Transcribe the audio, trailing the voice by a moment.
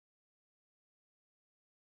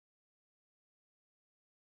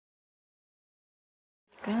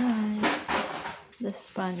guys, the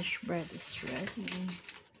Spanish bread is ready.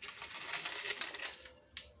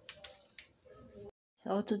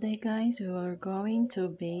 So today guys, we are going to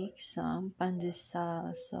bake some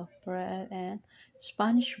pandesal soft bread and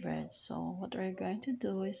Spanish bread. So what we're going to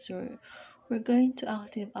do is we're going to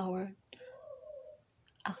activate our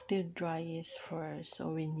ActiveDry yeast first.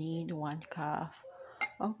 So we need 1 cup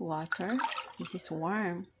of water. This is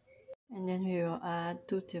warm. And then we will add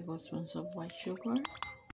 2 tablespoons of white sugar.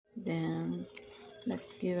 Then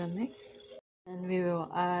let's give a mix. And we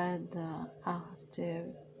will add the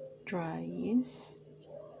ActiveDry yeast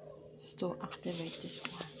to activate this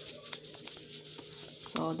one.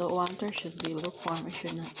 So the water should be lukewarm, it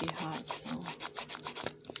should not be hot, so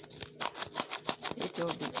it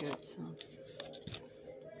will be good. So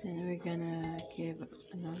then we're gonna give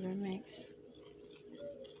another mix.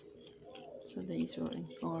 So these will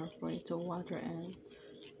incorporate the water and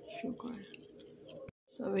sugar.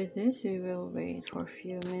 So with this, we will wait for a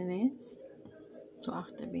few minutes to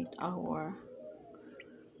activate our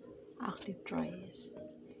ActiveDry yeast.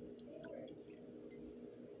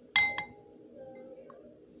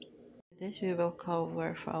 This we will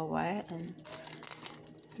cover for a while and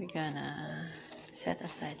we're gonna set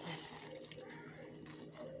aside this.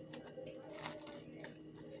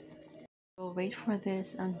 We'll wait for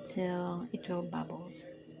this until it will bubbles.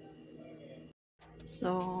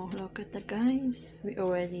 So look at the guys, we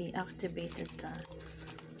already activated the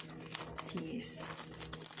yeast.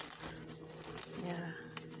 Yeah,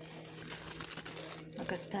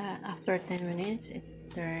 look at that. After 10 minutes it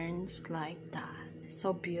turns like that.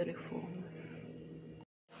 So beautiful.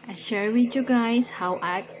 I share with you guys how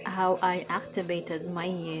I activated my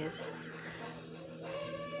yeast.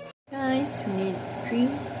 Guys, we need 3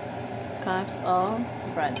 cups of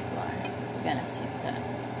bread flour. We're gonna sip that.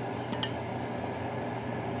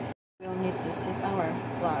 We'll need to sip our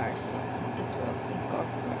flour so it will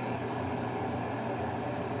incorporate.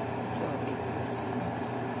 It will be good. So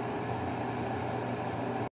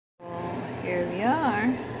here we are.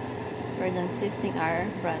 We're done sifting our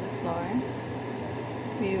bread flour.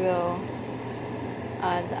 We will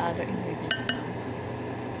add the other ingredients now.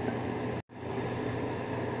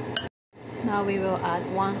 Now we will add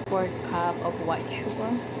 1/4 cup of white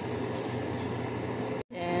sugar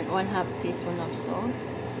and 1/2 teaspoon of salt.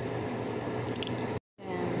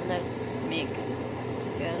 And let's mix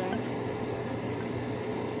together.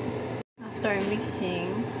 After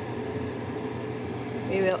mixing,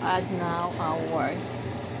 we will add now our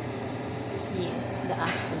yeast, the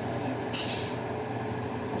active yeast,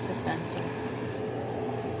 at the center.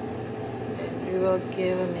 Then we will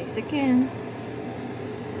give a mix again.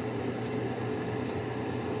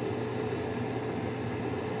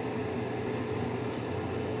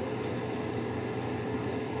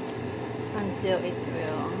 Until it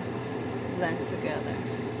will blend together.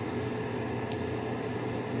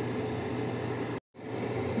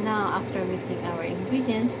 Now after mixing our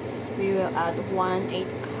ingredients, we will add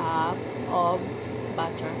 1/8 cup of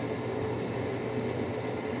butter.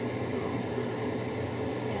 So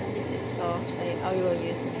yeah, this is soft, so I will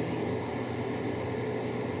use my hand.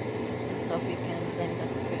 So we can blend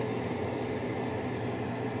that together.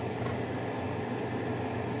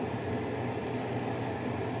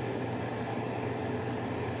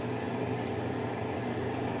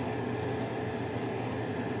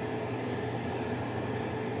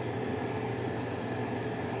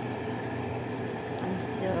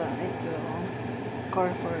 Until it will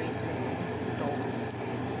incorporate the dough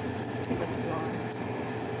with the flour.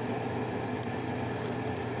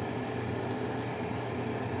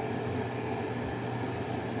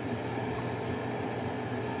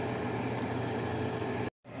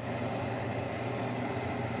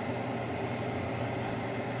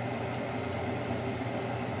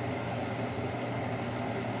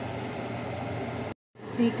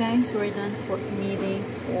 Okay guys, we're done for kneading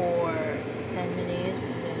for 10 minutes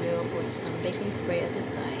and then we will put some baking spray at the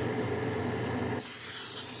side.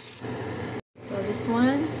 So this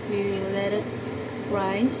one, we will let it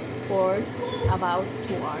rise for about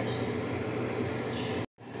 2 hours.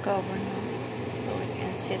 It's covered now, so we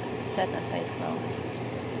can set aside for a while.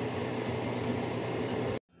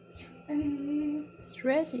 It's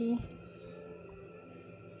ready.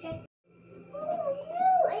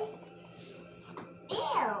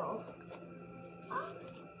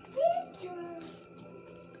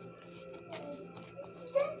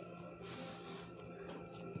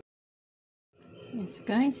 Yes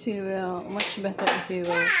guys, we will much better if we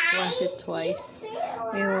will wash it twice.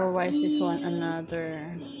 We will wash this one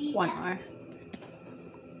another 1 hour.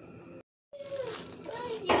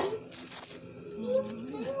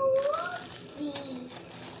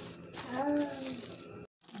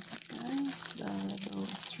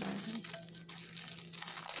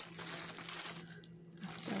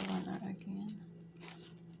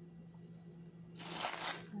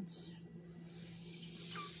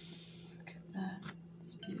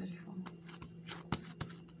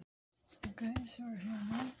 guys, we're here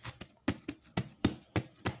now.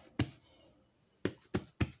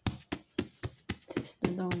 This is the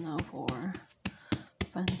dough now for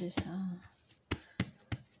Pandesal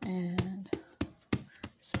and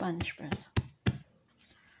Spanish bread.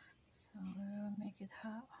 So we will make it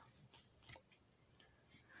hot.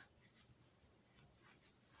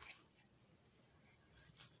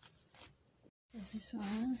 So this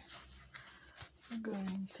one, we're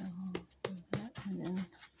going to do that, and then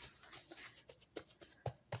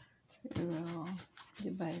we will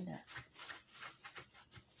divide that.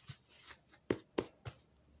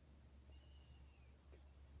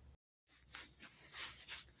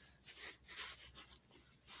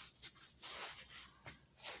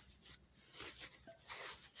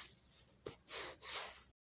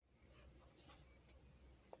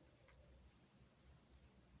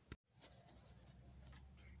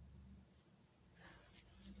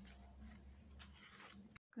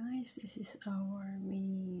 Guys, this is our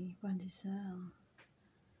mini Pandesal.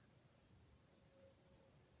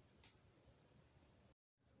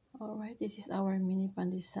 Alright, this is our mini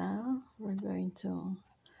Pandesal. We're going to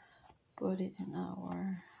put it in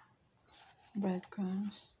our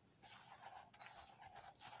breadcrumbs.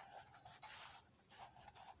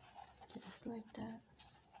 Just like that.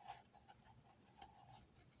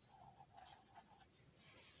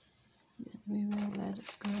 Then we will let it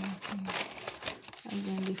go here. And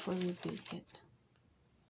then before we bake it.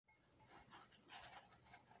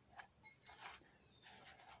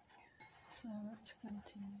 So let's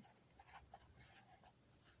continue.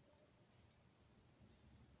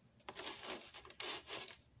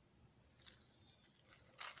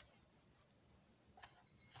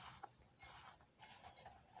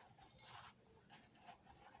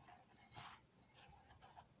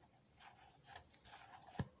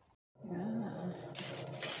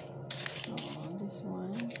 So this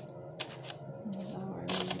one, this is our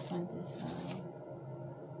mini Pandesal.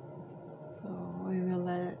 So we will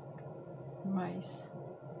let it rise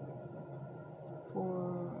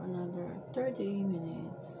for another 30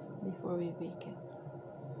 minutes before we bake it.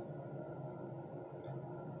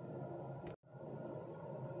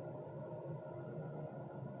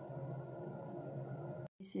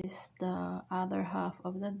 This is the other half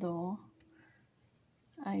of the dough.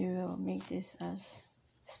 I will make this as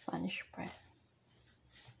Spanish bread.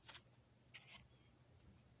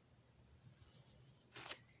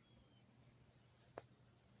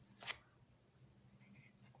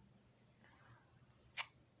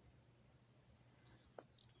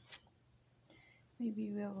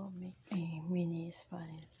 Maybe we will make a mini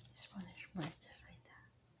Spanish bread just like that.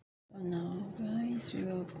 So now guys, we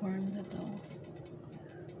will form the dough.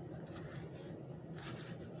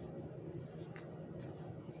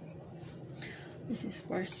 This is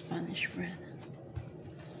for Spanish bread.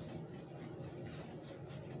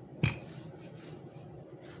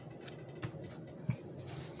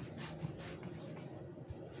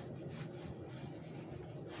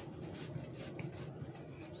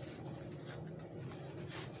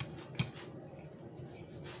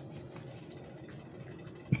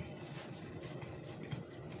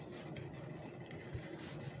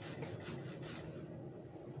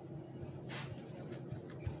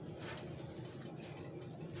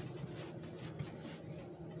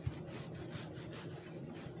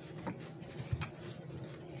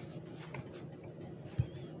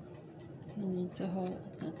 You need to hold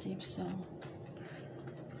at the tip, so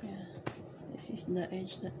yeah, this is the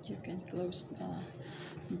edge that you can close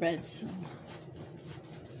the bread so.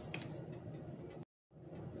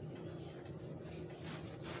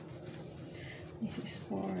 This is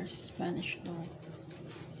for Spanish dough.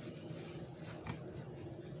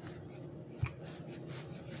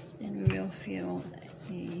 Then we will fill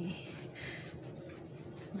the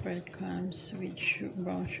breadcrumbs with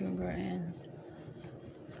brown sugar and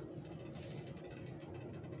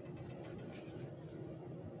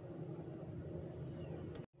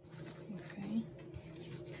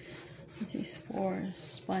this is for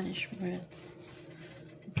Spanish bread.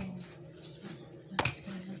 So let's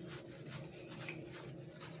go ahead.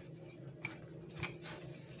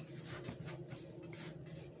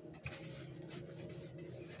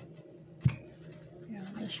 Yeah,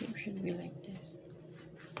 the shape should be like this.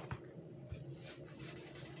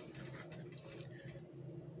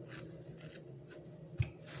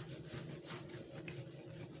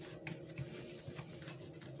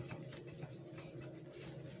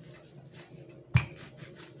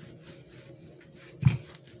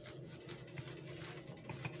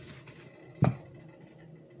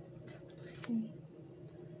 See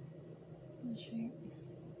the shape.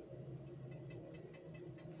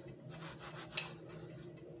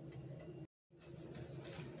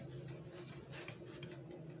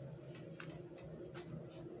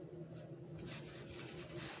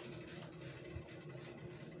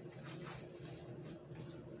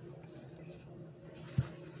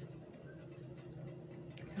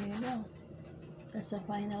 you go. That's the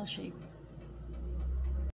final shape.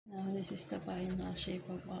 Now this is the final shape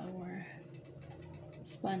of our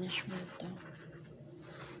Spanish bread dough.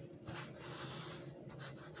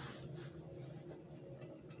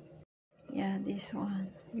 Yeah, this one.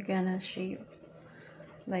 You're gonna shape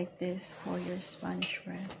like this for your Spanish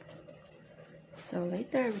bread. So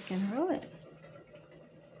later we can roll it.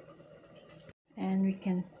 And we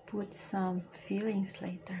can put some fillings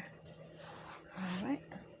later. Alright.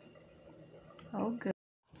 All good.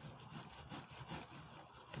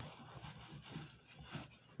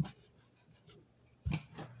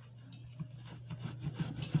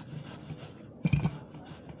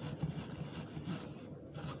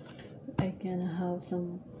 I can have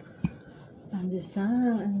some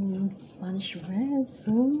Pandesal and Spanish bread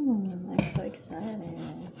soon. I'm so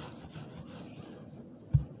excited.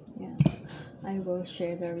 Yeah, I will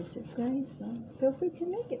share the recipe, guys. So feel free to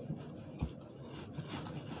make it.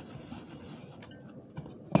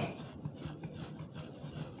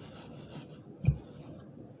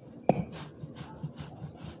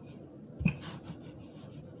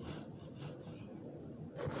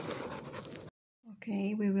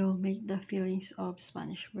 Okay, we will make the fillings of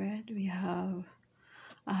Spanish bread. We have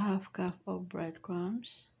a half cup of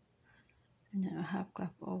breadcrumbs, and then a half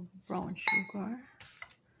cup of brown sugar,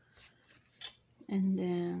 and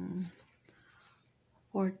then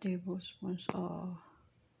 4 tablespoons of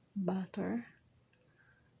butter.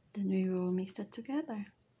 Then we will mix that together.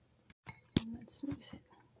 Let's mix it.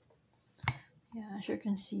 Yeah, as you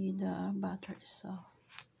can see, the butter is soft,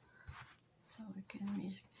 so we can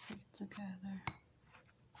mix it together.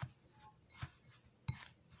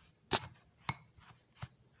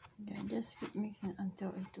 Yeah, just keep mixing until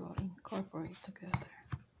it will incorporate together.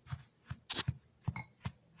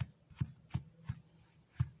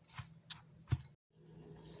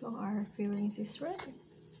 So our fillings is ready.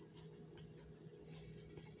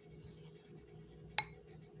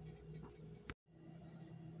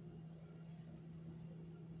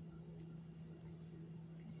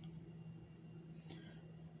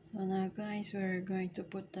 So now guys, we're going to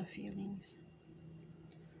put the fillings.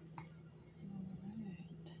 Alright.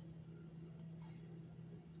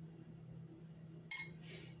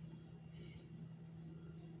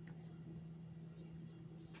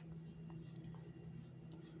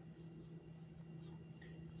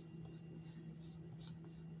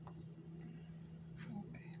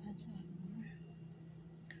 Okay, let's add more.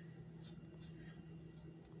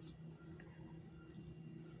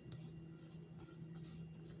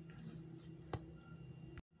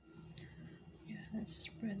 Yeah, let's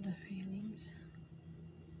spread the fillings.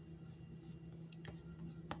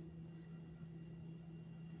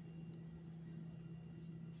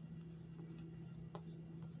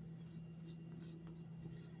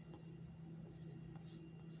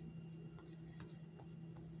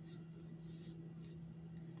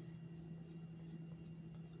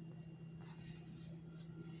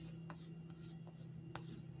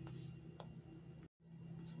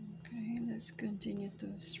 Okay, let's continue to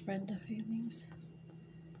spread the fillings.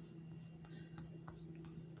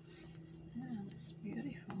 Yeah, that's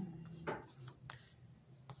beautiful.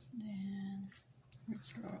 Then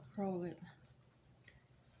let's roll it.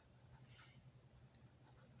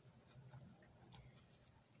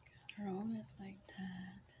 Roll it like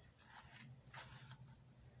that.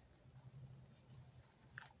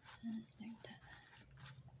 And like that.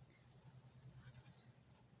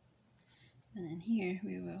 And then here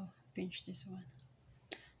we will pinch this one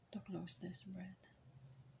to close this bread.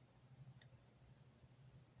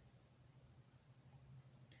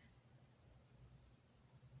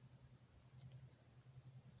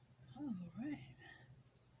 Alright.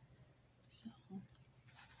 So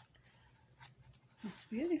it's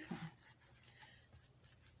beautiful.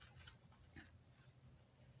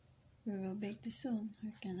 We will bake this soon.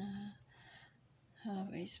 We're gonna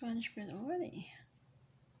have a Spanish bread already.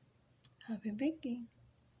 Happy baking!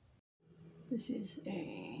 This is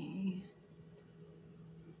a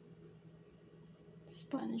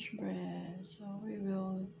Spanish bread, so we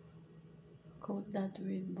will coat that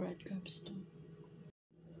with breadcrumbs too.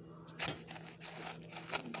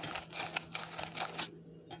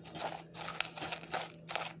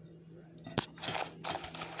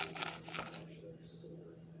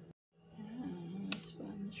 And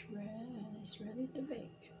Spanish bread is ready to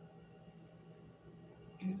bake.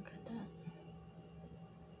 Look at that.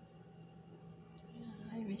 Yeah,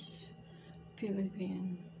 I miss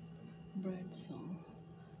Philippine bread, so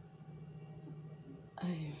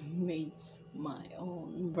I made my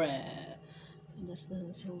own bread. So that's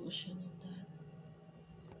the solution of that.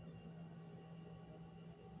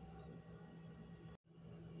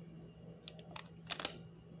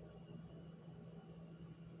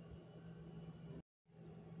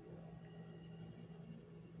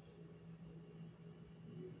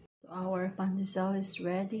 Our pandesal is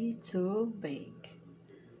ready to bake.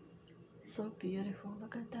 So beautiful,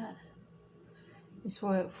 look at that. It's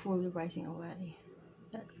fully rising already.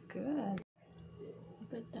 That's good.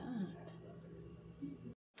 Look at that.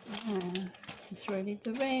 Yeah, it's ready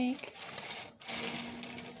to bake.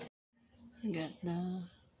 You got the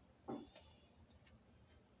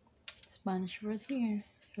Spanish bread here,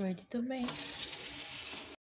 ready to bake.